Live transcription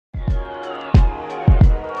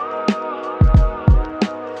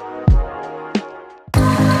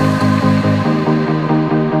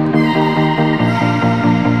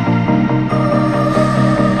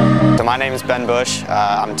My name is Ben Bush.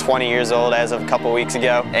 I'm 20 years old as of a couple weeks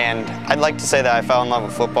ago, and I'd like to say that I fell in love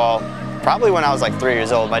with football probably when I was like 3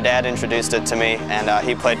 years old. My dad introduced it to me, and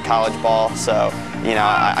he played college ball, so you know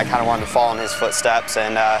I kind of wanted to follow in his footsteps,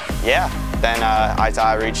 and yeah. Then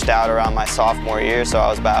I reached out around my sophomore year, so I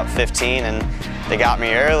was about 15, and they got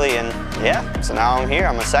me early, and yeah, so now I'm here.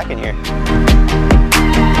 I'm a second year.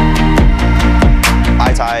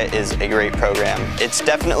 ITI is a great program. It's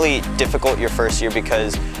definitely difficult your first year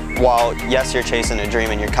because while yes, you're chasing a dream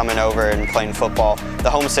and you're coming over and playing football, the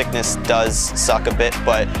homesickness does suck a bit,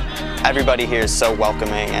 but everybody here is so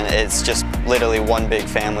welcoming and it's just literally one big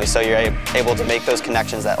family, so you're able to make those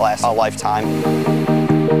connections that last a lifetime.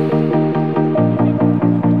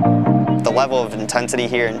 The level of intensity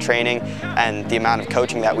here in training and the amount of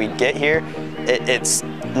coaching that we get here, it's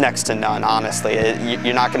next to none, honestly.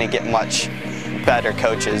 You're not going to get much better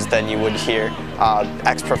coaches than you would here.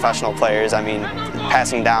 Ex-professional players, I mean,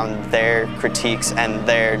 passing down their critiques and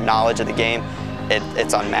their knowledge of the game,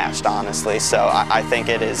 it's unmatched, honestly. So I think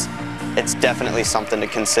it's definitely something to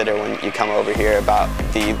consider when you come over here about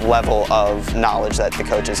the level of knowledge that the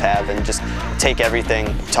coaches have, and just take everything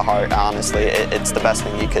to heart, honestly. It's the best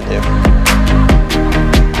thing you could do.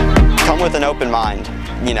 Come with an open mind.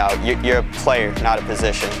 You know, you're a player, not a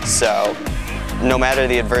position. So no matter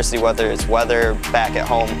the adversity, whether it's weather, back at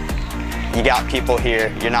home, you got people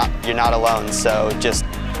here. You're not alone. So just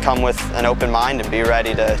come with an open mind and be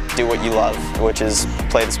ready to do what you love, which is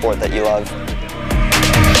play the sport that you love.